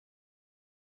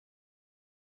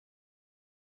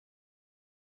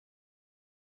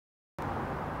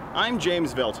I'm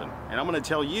James Velton, and I'm going to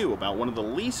tell you about one of the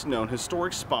least known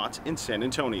historic spots in San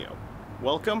Antonio.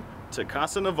 Welcome to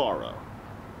Casa Navarro.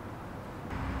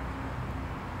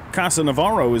 Casa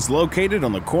Navarro is located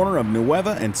on the corner of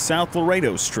Nueva and South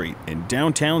Laredo Street in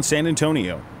downtown San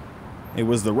Antonio. It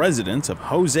was the residence of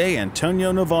José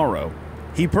Antonio Navarro.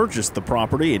 He purchased the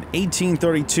property in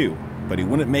 1832, but he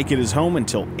wouldn't make it his home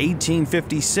until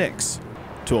 1856.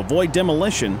 To avoid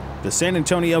demolition, the San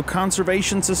Antonio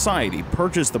Conservation Society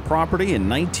purchased the property in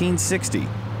 1960.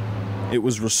 It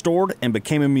was restored and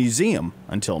became a museum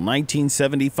until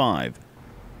 1975.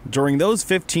 During those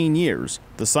 15 years,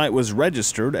 the site was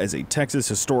registered as a Texas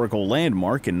Historical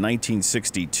Landmark in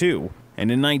 1962,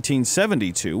 and in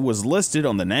 1972 was listed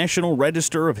on the National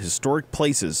Register of Historic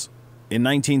Places. In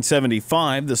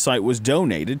 1975, the site was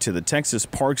donated to the Texas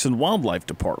Parks and Wildlife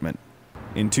Department.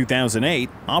 In 2008,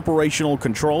 operational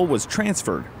control was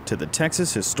transferred to the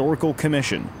Texas Historical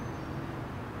Commission.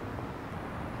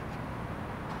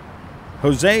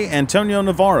 José Antonio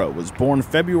Navarro was born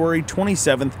February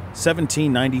 27,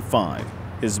 1795.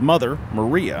 His mother,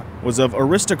 Maria, was of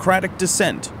aristocratic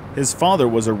descent. His father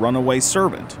was a runaway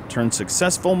servant turned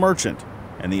successful merchant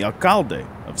and the alcalde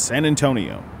of San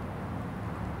Antonio.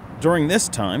 During this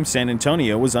time, San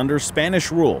Antonio was under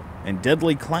Spanish rule, and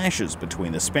deadly clashes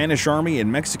between the Spanish army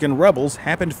and Mexican rebels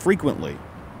happened frequently.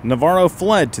 Navarro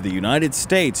fled to the United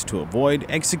States to avoid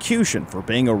execution for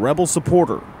being a rebel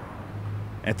supporter.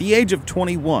 At the age of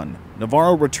 21,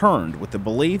 Navarro returned with the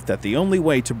belief that the only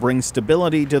way to bring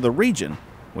stability to the region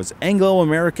was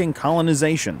Anglo-American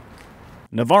colonization.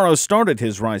 Navarro started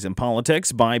his rise in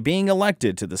politics by being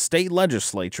elected to the state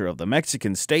legislature of the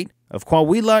Mexican state of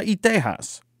Coahuila y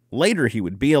Tejas. Later, he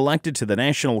would be elected to the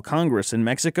National Congress in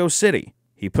Mexico City.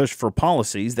 He pushed for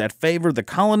policies that favored the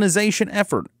colonization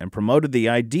effort and promoted the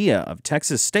idea of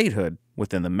Texas statehood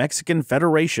within the Mexican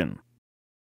Federation.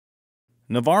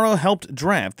 Navarro helped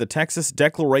draft the Texas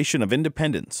Declaration of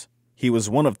Independence. He was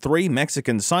one of 3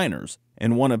 Mexican signers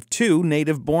and one of 2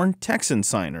 native-born Texan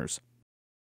signers.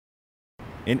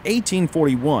 In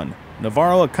 1841,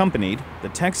 Navarro accompanied the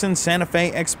Texan Santa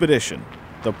Fe expedition.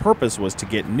 The purpose was to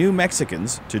get New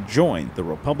Mexicans to join the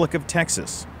Republic of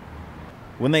Texas.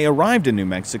 When they arrived in New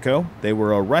Mexico, they were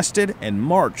arrested and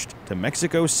marched to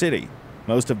Mexico City.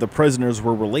 Most of the prisoners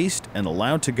were released and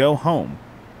allowed to go home.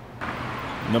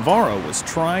 Navarro was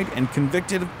tried and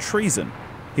convicted of treason.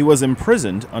 He was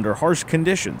imprisoned under harsh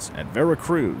conditions at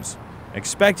Veracruz.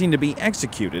 Expecting to be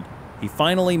executed, he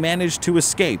finally managed to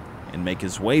escape and make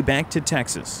his way back to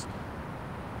Texas.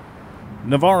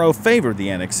 Navarro favored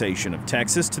the annexation of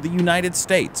Texas to the United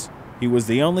States. He was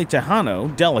the only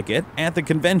Tejano delegate at the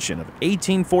convention of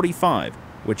 1845,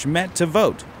 which met to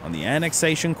vote on the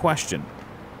annexation question.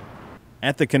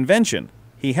 At the convention,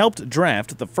 he helped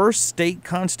draft the first state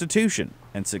constitution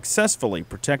and successfully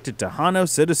protected Tejano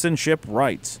citizenship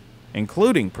rights,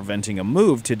 including preventing a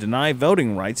move to deny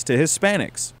voting rights to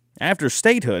Hispanics. After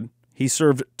statehood, he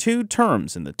served 2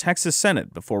 terms in the Texas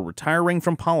Senate before retiring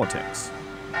from politics.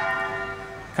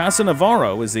 Casa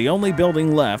Navarro is the only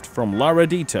building left from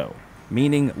Laredito,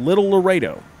 meaning Little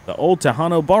Laredo, the old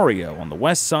Tejano barrio on the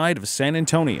west side of San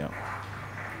Antonio.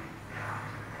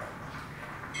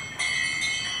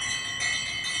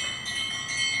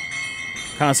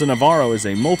 Casa Navarro is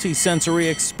a multi-sensory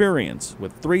experience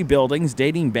with 3 buildings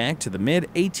dating back to the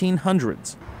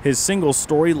mid-1800s. His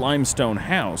single-story limestone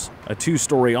house, a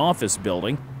 2-story office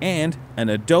building, and an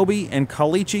Adobe and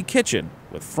caliche kitchen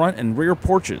with front and rear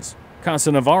porches.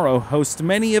 Casa Navarro hosts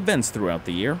many events throughout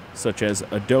the year, such as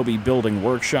Adobe building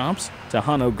workshops,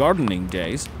 Tejano gardening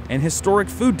days, and historic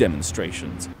food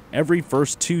demonstrations every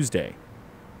first Tuesday.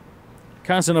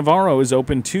 Casa Navarro is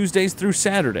open Tuesdays through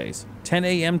Saturdays, 10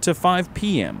 a.m. to 5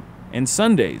 p.m., and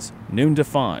Sundays, noon to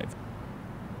 5.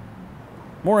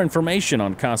 More information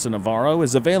on Casa Navarro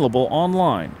is available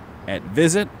online at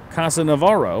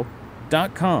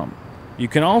visitcasanavarro.com. You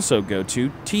can also go to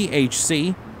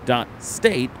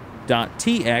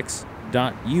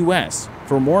thc.state.tx.us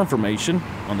for more information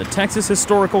on the Texas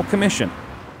Historical Commission.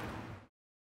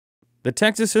 The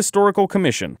Texas Historical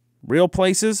Commission, real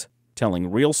places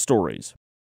telling real stories.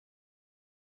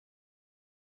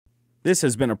 This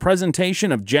has been a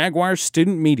presentation of Jaguar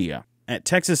Student Media at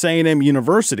Texas A&M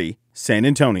University, San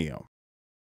Antonio.